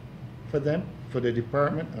better for them, for the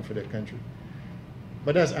department, and for their country.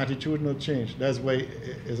 But that's attitudinal change. That's why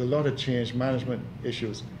there's a lot of change management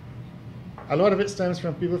issues. A lot of it stems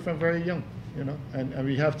from people from very young, you know, and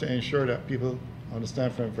we have to ensure that people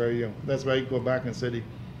understand from very young. That's why I go back and say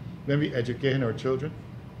when we educate our children,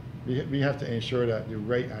 we have to ensure that the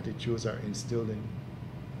right attitudes are instilled in,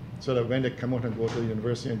 so that when they come out and go to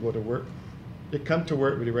university and go to work, they come to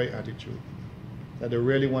work with the right attitude, that they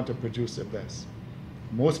really want to produce their best.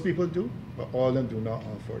 Most people do, but all of them do not,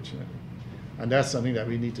 unfortunately. And that's something that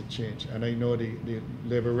we need to change. And I know the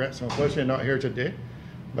labor reps, unfortunately, are not here today,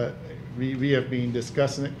 but we have been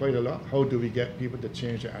discussing it quite a lot. How do we get people to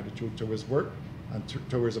change their attitude towards work and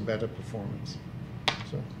towards a better performance?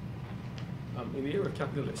 So, in the area of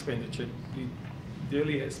capital expenditure, the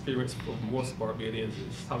daily experience for most Barbadians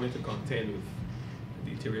is having to contend with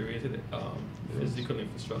deteriorated physical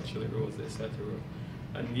infrastructure, like roads, etc.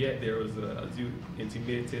 And yet there was, as you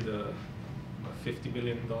intimated, a a $50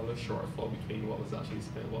 million shortfall between what was actually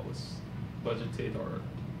spent, what was budgeted or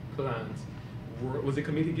planned. Was the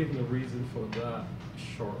committee given a reason for that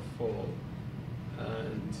shortfall,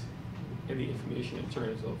 and any information in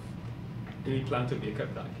terms of any plan to make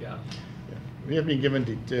up that gap? Yeah. We have been given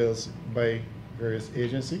details by various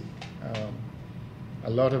agencies. A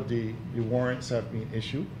lot of the warrants have been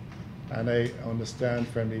issued, and I understand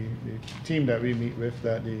from the team that we meet with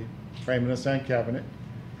that the Prime Minister and Cabinet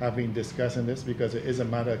have been discussing this because it is a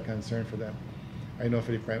matter of concern for them. I know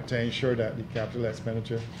for the Prime to ensure that the capital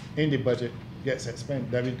expenditure in the budget gets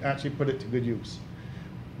expended, that we actually put it to good use.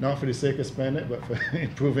 Not for the sake of spending it, but for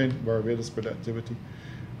improving Barbados' productivity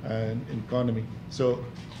and economy. So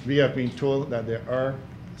we have been told that they are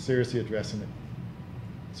seriously addressing it.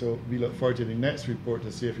 So we look forward to the next report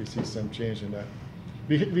to see if we see some change in that.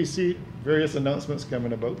 We see various announcements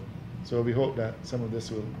coming about, so we hope that some of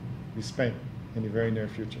this will be spent in the very near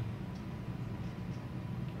future.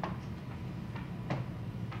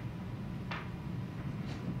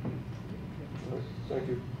 Thank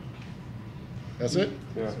you. That's it?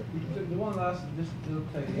 Yeah. The one last, just to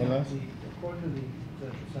take One last? according to the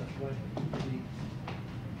central bank,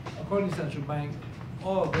 according to central bank,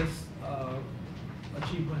 all of this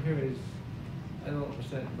achievement here is, I don't know what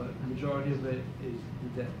percent, but the majority of it is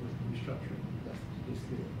the debt restructuring. That's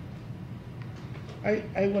clear.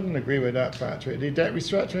 I wouldn't agree with that, Patrick. The debt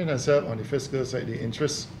restructuring has helped on the fiscal side, the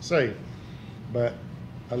interest side, but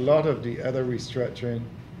a lot of the other restructuring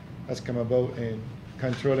has come about in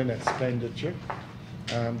controlling expenditure.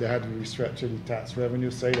 They had to restructure the tax revenue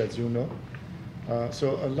side, as you know.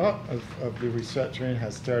 So a lot of the restructuring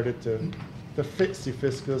has started to fix the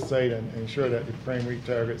fiscal side and ensure that the primary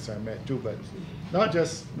targets are met too, but not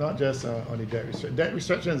just on the debt restructuring. Debt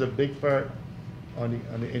restructuring is a big part on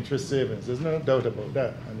the interest savings. There's no doubt about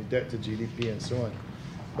that, on the debt to GDP and so on.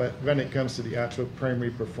 But when it comes to the actual primary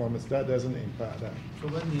performance, that doesn't impact that. So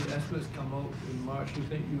when the estimates come out in March, you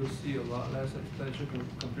think you will see a lot less expenditure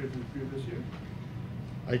compared to the previous year?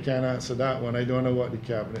 I can't answer that one. I don't know what the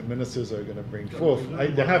cabinet ministers are going to bring forth.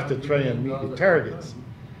 They have to try and meet the targets.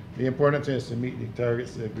 The important thing is to meet the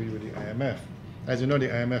targets they agree with the IMF. As you know, the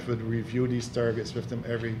IMF would review these targets with them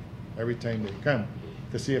every time they come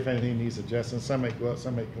to see if anything needs adjustment. Some might go up,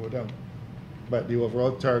 some might go down. But the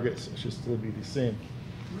overall targets should still be the same.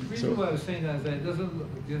 The reason why I was saying that is that it doesn't look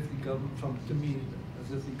as if the government, to me,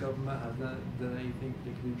 as if the government has not done anything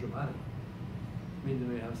particularly dramatic. I mean,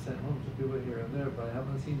 they may have sent home some people here and there, but I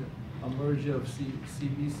haven't seen a merger of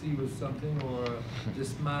CBC with something, or a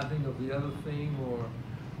dismantling of the other thing, or,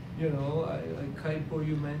 you know, like Kaipo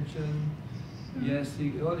you mentioned. Yes,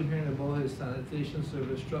 all you're hearing about is sanitation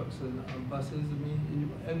service trucks and buses. I mean,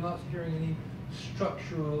 I'm not hearing any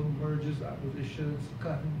structural mergers, acquisitions,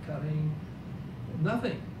 cutting.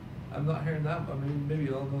 Nothing. I'm not hearing that. I mean, maybe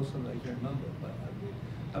you all know something I can't remember, but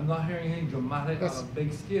I'm not hearing anything dramatic on a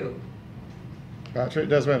big scale. Patrick,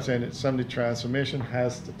 that's what I'm saying. That some of the transformation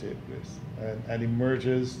has to take place, and the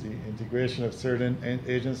mergers, the integration of certain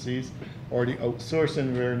agencies, or the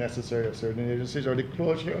outsourcing where necessary of certain agencies, or the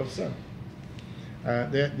closure of some.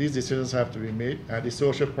 These decisions have to be made. The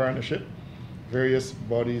social partnership, various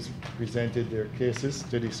bodies presented their cases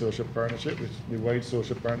to the social partnership, which the wide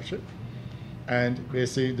social partnership. And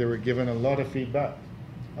basically, they were given a lot of feedback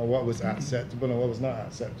on what was acceptable and what was not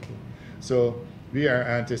acceptable. So we are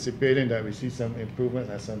anticipating that we see some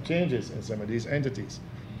improvements and some changes in some of these entities.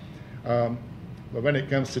 But when it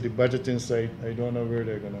comes to the budgeting side, I don't know where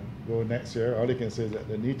they're going to go next year. All I can say is that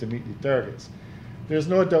they need to meet the targets. There's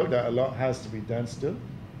no doubt that a lot has to be done still.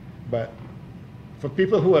 But for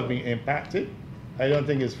people who have been impacted, I don't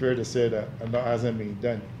think it's fair to say that a lot hasn't been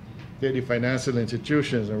done. The financial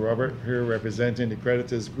institutions, and Robert here representing the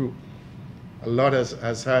creditors group, a lot has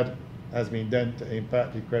been done to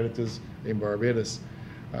impact the creditors in Barbados,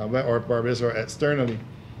 or Barbados or externally.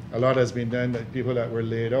 A lot has been done that people that were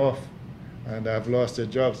laid off and have lost their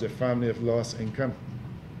jobs, their family have lost income.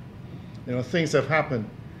 You know, things have happened.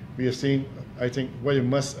 We have seen, I think, what you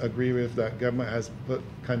must agree with, that government has put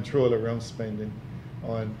control around spending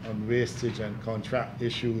on wastage and contract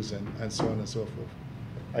issues and so on and so forth.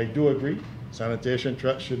 I do agree, sanitation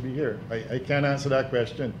trucks should be here. I can't answer that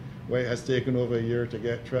question, why it has taken over a year to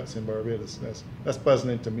get trucks in Barbados. That's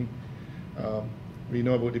puzzling to me. We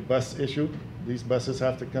know about the bus issue. These buses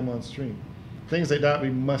have to come on stream. Things like that we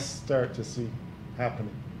must start to see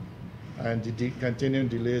happening. And the continuing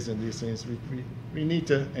delays in these things, we need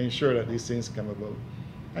to ensure that these things come about.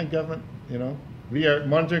 And government, you know,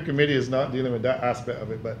 monitoring committee is not dealing with that aspect of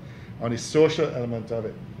it, but on the social element of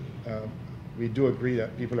it, we do agree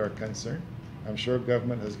that people are concerned. I'm sure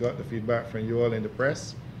government has got the feedback from you all in the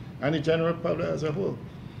press and the general public as a whole.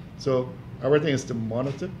 So our thing is to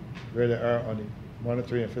monitor where they are on the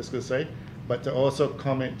monetary and fiscal side, but to also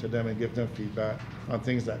comment to them and give them feedback on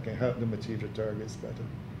things that can help them achieve their targets better.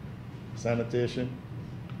 Sanitation,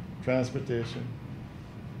 transportation,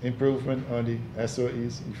 improvement on the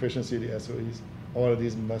SOEs, efficiency of the SOEs, all of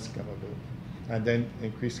these must come about. And then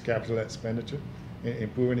increased capital expenditure,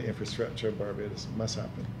 improving the infrastructure of Barbados must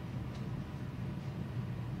happen.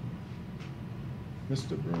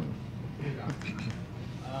 Mr. Bruno.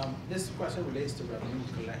 This question relates to revenue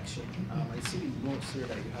collection. I see the notes here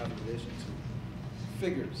that you have in relation to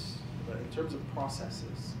figures, but in terms of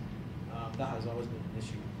processes, that has always been an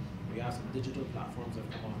issue. We have some digital platforms that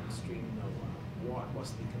come on stream.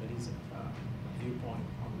 What's the committee's viewpoint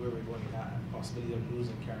on where we're going with that, and possibility of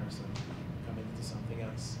losing Carousel coming into something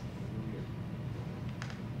else in the new year?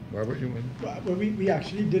 Robert, you win. Well, we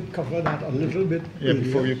actually did cover that a little bit earlier.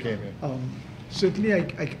 Before you came in. Certainly,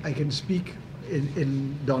 I can speak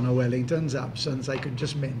in Donna Wellington's absence. I could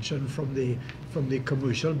just mention from the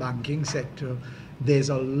commercial banking sector, there's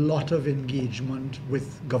a lot of engagement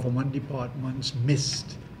with government departments,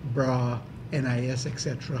 MIST, BRA, NIS,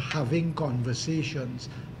 etc., having conversations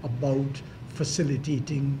about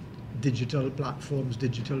facilitating digital platforms,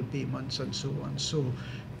 digital payments, and so on. So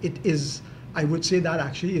it is, I would say that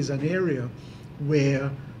actually is an area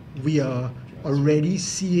where we are already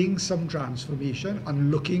seeing some transformation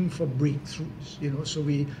and looking for breakthroughs. You know, so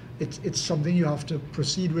it's something you have to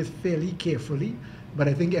proceed with fairly carefully, but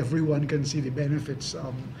I think everyone can see the benefits.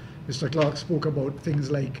 Mr. Clark spoke about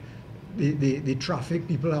things like the traffic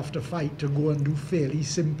people have to fight to go and do fairly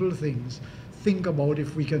simple things. Think about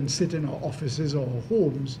if we can sit in our offices or our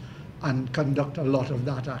homes and conduct a lot of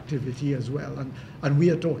that activity as well. And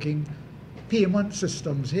we are talking payment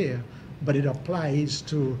systems here, but it applies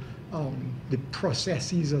to the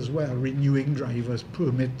processes as well, renewing drivers'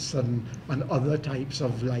 permits and other types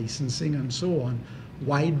of licensing and so on.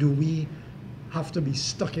 Why do we have to be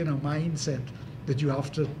stuck in a mindset that you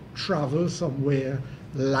have to travel somewhere,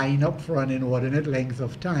 line up for an inordinate length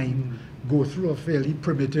of time, go through a fairly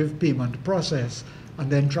primitive payment process, and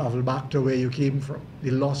then travel back to where you came from?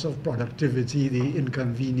 The loss of productivity, the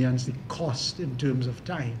inconvenience, the cost in terms of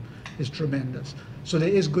time is tremendous. So there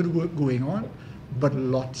is good work going on, but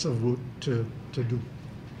lots of work to do. And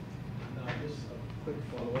just a quick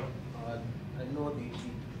follow-up. I know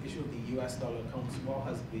the issue of the US dollar accounts, what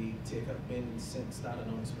has been since that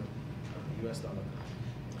announcement of the US dollar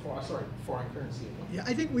foreign currency account? Yeah,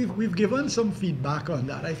 I think we've given some feedback on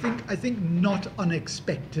that. I think not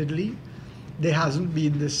unexpectedly, there hasn't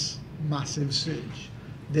been this massive surge.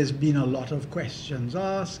 There's been a lot of questions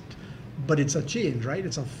asked, but it's a change, right?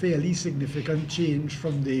 It's a fairly significant change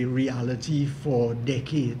from the reality for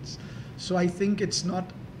decades. So I think it's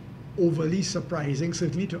not overly surprising,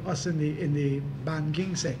 certainly to us in the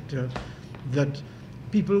banking sector, that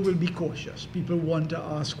people will be cautious. People want to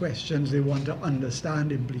ask questions. They want to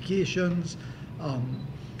understand implications.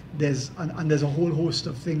 There's a whole host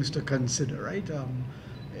of things to consider, right?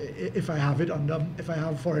 If I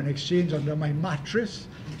have foreign exchange under my mattress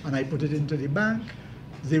and I put it into the bank,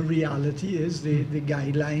 the reality is the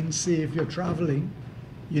guidelines say if you're traveling,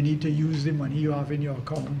 you need to use the money you have in your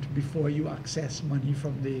account before you access money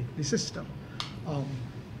from the system.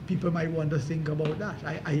 People might want to think about that.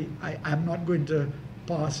 I'm not going to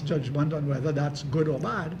pass judgment on whether that's good or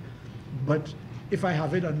bad, but if I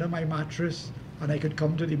have it under my mattress and I could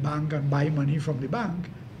come to the bank and buy money from the bank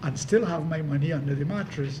and still have my money under the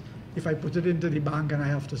mattress, if I put it into the bank and I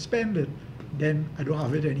have to spend it, then I don't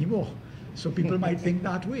have it anymore. So people might think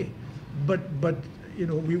that way. But you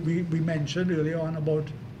know, we mentioned earlier on about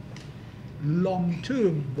long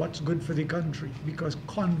term what's good for the country, because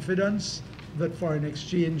confidence that foreign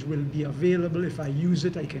exchange will be available, if I use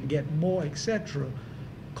it I can get more, etc.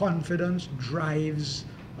 Confidence drives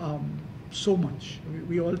so much.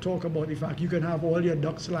 We all talk about the fact you can have all your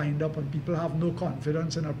ducks lined up and people have no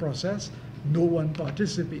confidence in a process, no one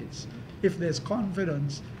participates. If there's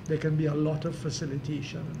confidence, there can be a lot of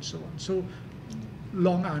facilitation and so on. So,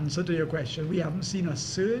 long answer to your question, we haven't seen a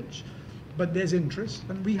surge, but there's interest,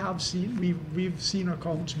 and we've seen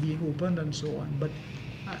accounts being opened and so on. But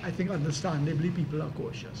I think understandably people are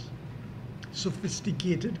cautious.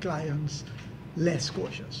 Sophisticated clients, less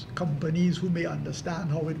cautious. Companies who may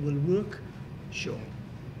understand how it will work, sure.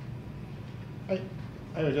 I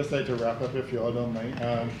would just like to wrap up, if you all don't mind.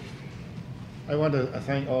 I want to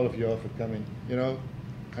thank all of you all for coming, you know,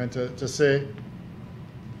 and to say,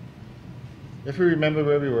 if we remember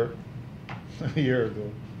where we were a year ago,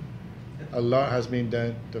 a lot has been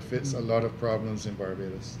done to fix a lot of problems in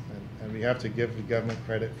Barbados, and we have to give the government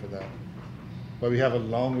credit for that. but we have a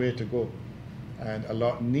long way to go, and a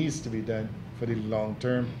lot needs to be done for the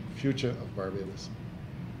long-term future of Barbados.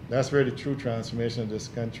 That's where the true transformation of this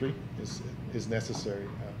country is necessary.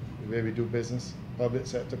 The way we do business, public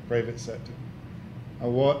sector, private sector,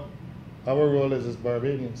 and what our role is as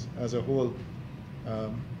Barbadians as a whole,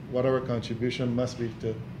 what our contribution must be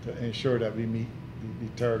to ensure that we meet the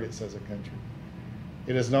targets as a country.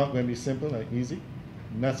 It is not going to be simple and easy.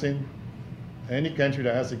 Any country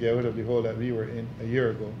that has to get out of the hole that we were in a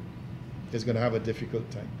year ago is going to have a difficult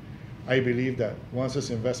time. I believe that once this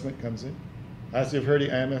investment comes in, as you've heard the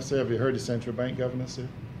IMF say, have you heard the central bank governor say,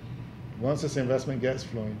 once this investment gets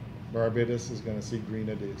flowing, Barbados is going to see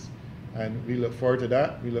greener days. And we look forward to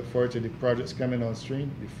that. We look forward to the projects coming on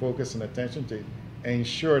stream. We focus and attention to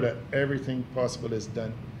ensure that everything possible is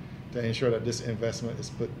done to ensure that this investment is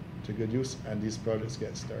put to good use and these projects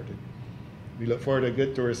get started. We look forward to a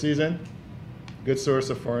good tourist season, good source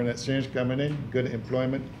of foreign exchange coming in, good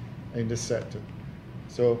employment in this sector.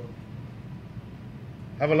 So,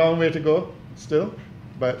 have a long way to go still,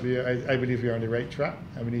 but I believe we're on the right track,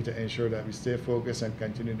 and we need to ensure that we stay focused and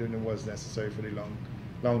continue doing what's necessary for the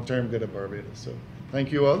long-term good of Barbados. So,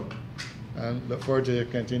 thank you all, and look forward to your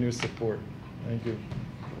continued support. Thank you.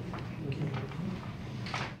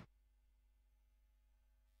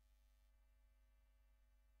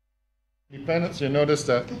 Independence, you notice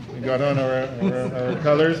that we got on our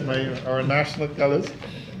colors, our national colors.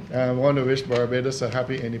 I want to wish Barbados a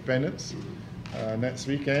happy independence next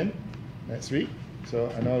week. So,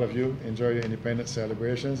 and all of you enjoy your independence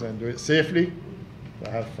celebrations and do it safely,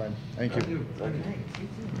 but have fun. Thank you. Thank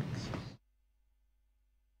you.